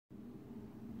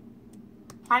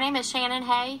My name is Shannon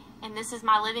Hay, and this is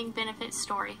my living benefits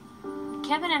story.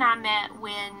 Kevin and I met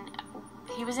when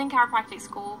he was in chiropractic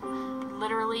school.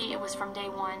 Literally, it was from day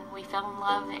one. We fell in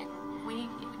love, and we've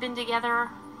been together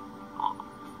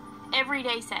every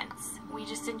day since. We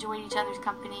just enjoyed each other's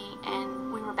company,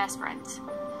 and we were best friends.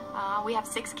 We have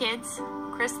 6 kids: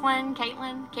 Chrislyn,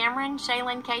 Caitlin, Cameron,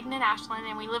 Shaylin, Caden, and Ashlyn,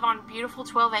 and we live on beautiful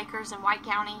 12 acres in White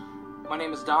County. My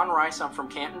name is Don Rice. I'm from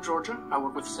Canton, Georgia. I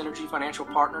work with Synergy Financial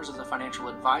Partners as a financial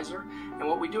advisor. And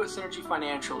what we do at Synergy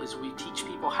Financial is we teach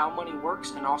people how money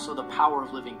works and also the power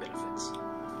of living benefits.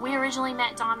 We originally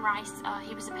met Don Rice.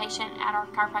 He was a patient at our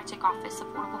chiropractic office, a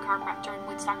portable chiropractor in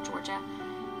Woodstock, Georgia.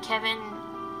 Kevin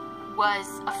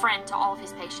was a friend to all of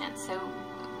his patients, so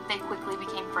they quickly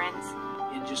became friends.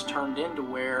 It just turned into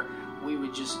where we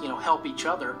would just, help each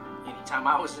other. Anytime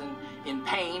I was in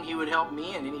pain, he would help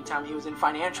me, and anytime he was in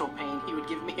financial pain, he would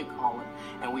give me a call,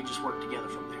 and we just worked together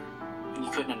from there. And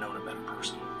you couldn't have known a better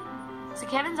person. So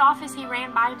Kevin's office, he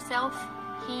ran by himself.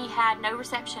 He had no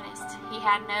receptionist. He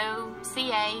had no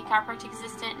CA, chiropractic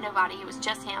assistant, nobody. It was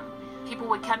just him. People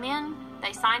would come in,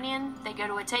 they sign in, they go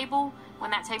to a table. When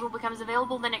that table becomes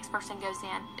available, the next person goes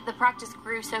in. The practice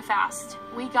grew so fast.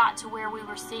 We got to where we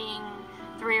were seeing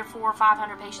 300 or 400 or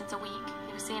 500 patients a week.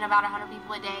 He was seeing about 100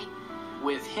 people a day.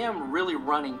 With him really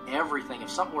running everything, if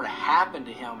something were to happen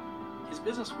to him, his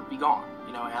business would be gone.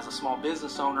 As a small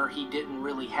business owner, he didn't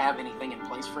really have anything in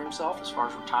place for himself as far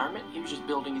as retirement. He was just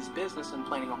building his business and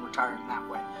planning on retiring that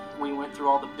way. We went through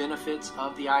all the benefits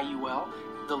of the IUL,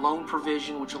 the loan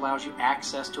provision, which allows you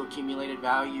access to accumulated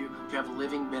value. You have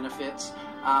living benefits,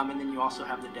 and then you also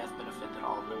have the death benefit that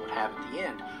all of them would have at the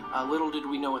end. Little did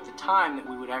we know at the time that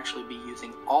we would actually be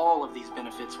using all of these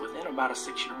benefits within about a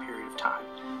 6-year period of time.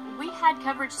 We had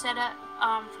coverage set up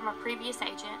from a previous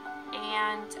agent,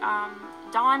 and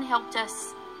Don helped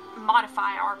us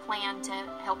modify our plan to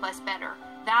help us better.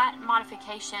 That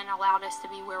modification allowed us to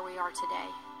be where we are today.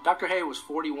 Dr. Hay was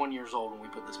 41 years old when we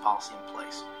put this policy in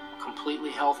place. Completely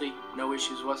healthy, no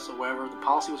issues whatsoever. The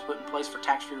policy was put in place for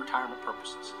tax-free retirement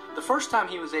purposes. The first time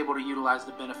he was able to utilize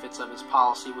the benefits of his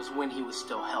policy was when he was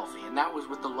still healthy, and that was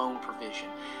with the loan provision.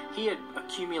 He had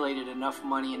accumulated enough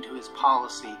money into his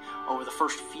policy over the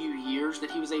first few years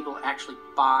that he was able to actually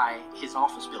buy his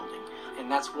office building. And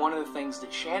that's one of the things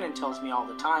that Shannon tells me all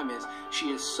the time is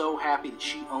she is so happy that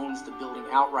she owns the building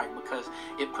outright because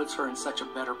it puts her in such a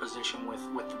better position with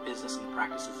the business and the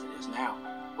practices it is now.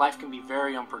 Life can be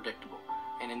very unpredictable,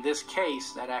 and in this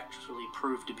case, that actually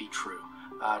proved to be true.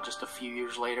 Just a few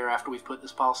years later, after we've put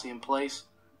this policy in place,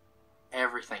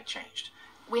 everything changed.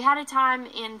 We had a time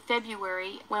in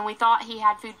February when we thought he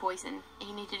had food poison.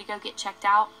 He needed to go get checked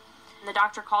out. And the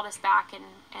doctor called us back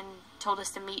and told us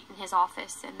to meet in his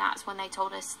office, and that's when they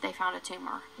told us they found a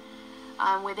tumor.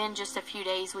 Within just a few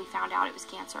days, we found out it was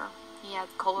cancer. He had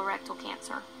colorectal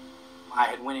cancer. I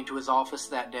had went into his office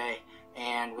that day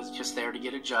and was just there to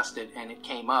get adjusted, and it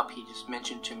came up. He just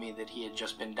mentioned to me that he had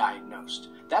just been diagnosed.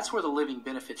 That's where the living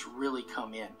benefits really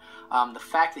come in. The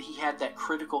fact that he had that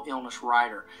critical illness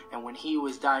rider, and when he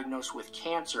was diagnosed with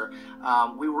cancer,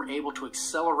 we were able to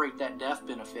accelerate that death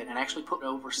benefit and actually put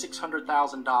over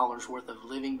 $600,000 worth of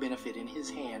living benefit in his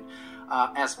hand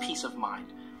as peace of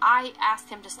mind. I asked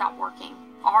him to stop working.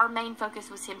 Our main focus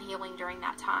was him healing during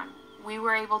that time. We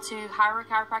were able to hire a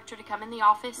chiropractor to come in the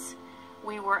office.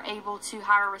 We were able to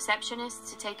hire a receptionist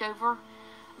to take over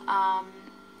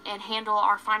and handle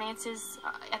our finances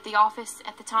at the office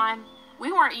at the time.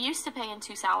 We weren't used to paying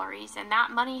 2 salaries, and that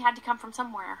money had to come from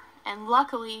somewhere. And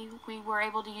luckily, we were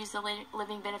able to use the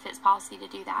living benefits policy to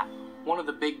do that. One of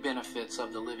the big benefits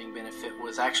of the living benefit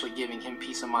was actually giving him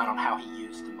peace of mind on how he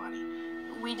used the money.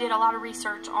 We did a lot of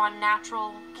research on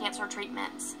natural cancer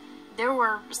treatments. There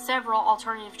were several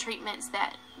alternative treatments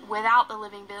that without the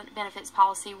living benefits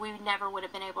policy, we never would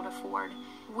have been able to afford.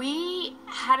 We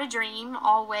had a dream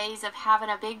always of having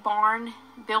a big barn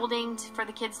building for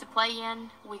the kids to play in.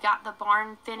 We got the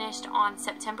barn finished on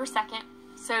September 2nd.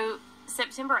 So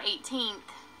September 18th,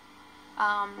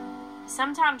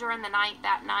 sometime during the night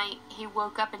that night, he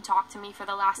woke up and talked to me for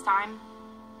the last time.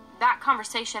 That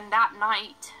conversation that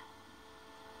night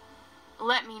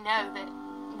let me know that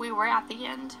we were at the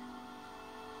end.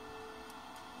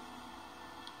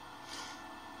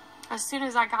 As soon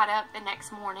as I got up the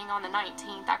next morning on the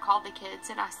 19th, I called the kids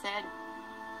and I said,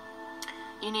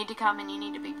 "You need to come and you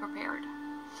need to be prepared."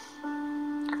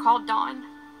 I called Don,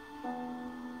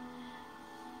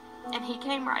 and he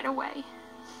came right away.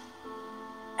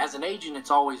 As an agent, it's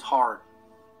always hard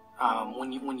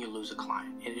when you lose a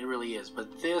client. It really is.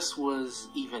 But this was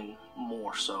even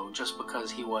more so, just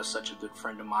because he was such a good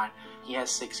friend of mine. He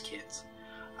has 6 kids.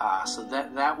 So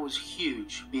that was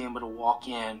huge, being able to walk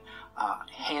in,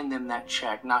 hand them that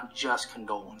check, not just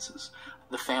condolences.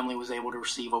 The family was able to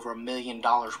receive over $1 million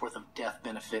worth of death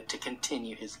benefit to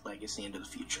continue his legacy into the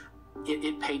future.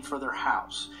 It paid for their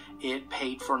house. It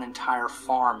paid for an entire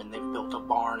farm, and they've built a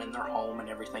barn in their home and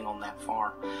everything on that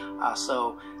farm.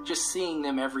 So just seeing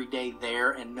them every day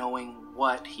there and knowing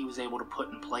what he was able to put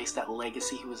in place, that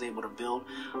legacy he was able to build,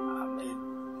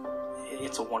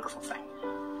 it's a wonderful thing.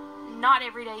 Not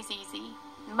every day's easy.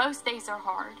 Most days are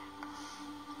hard.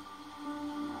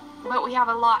 But we have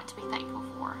a lot to be thankful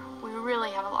for. We really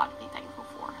have a lot to be thankful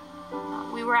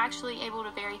for. We were actually able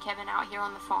to bury Kevin out here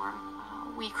on the farm.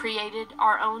 We created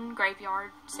our own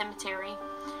graveyard cemetery,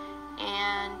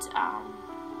 and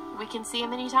we can see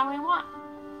him anytime we want.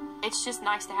 It's just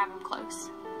nice to have him close.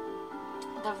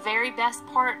 The very best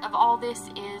part of all this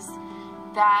is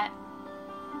that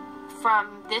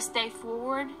from this day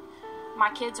forward, my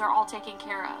kids are all taken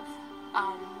care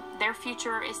of. Their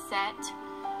future is set.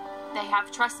 They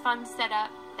have trust funds set up.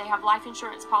 They have life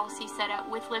insurance policies set up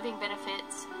with living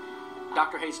benefits.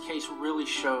 Dr. Hayes' case really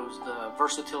shows the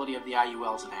versatility of the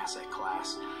IUL as an asset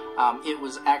class. It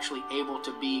was actually able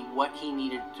to be what he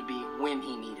needed to be when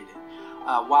he needed it.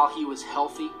 While he was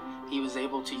healthy, he was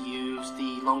able to use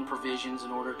the loan provisions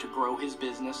in order to grow his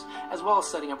business, as well as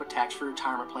setting up a tax-free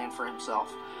retirement plan for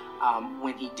himself.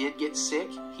 When he did get sick,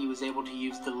 he was able to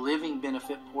use the living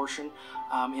benefit portion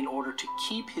in order to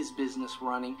keep his business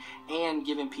running and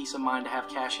give him peace of mind to have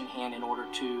cash in hand in order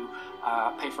to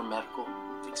pay for medical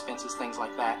expenses, things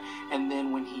like that. And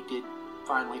then when he did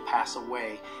finally pass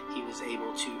away, he was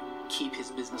able to keep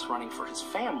his business running for his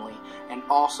family and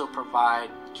also provide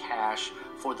cash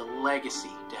for the legacy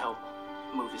to help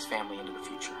move his family into the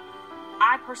future.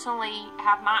 I personally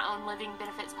have my own living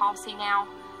benefits policy now.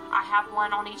 I have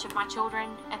one on each of my children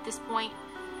at this point.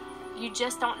 You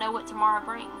just don't know what tomorrow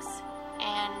brings.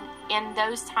 And in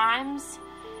those times,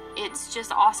 it's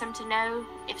just awesome to know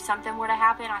if something were to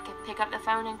happen, I could pick up the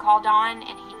phone and call Don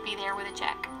and he'd be there with a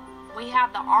check. We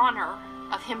have the honor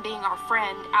of him being our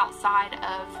friend outside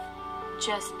of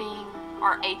just being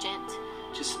our agent.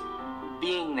 Just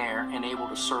being there and able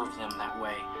to serve them that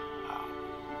way,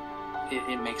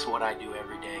 it makes what I do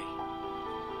every day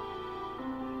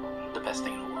the best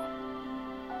thing in the world.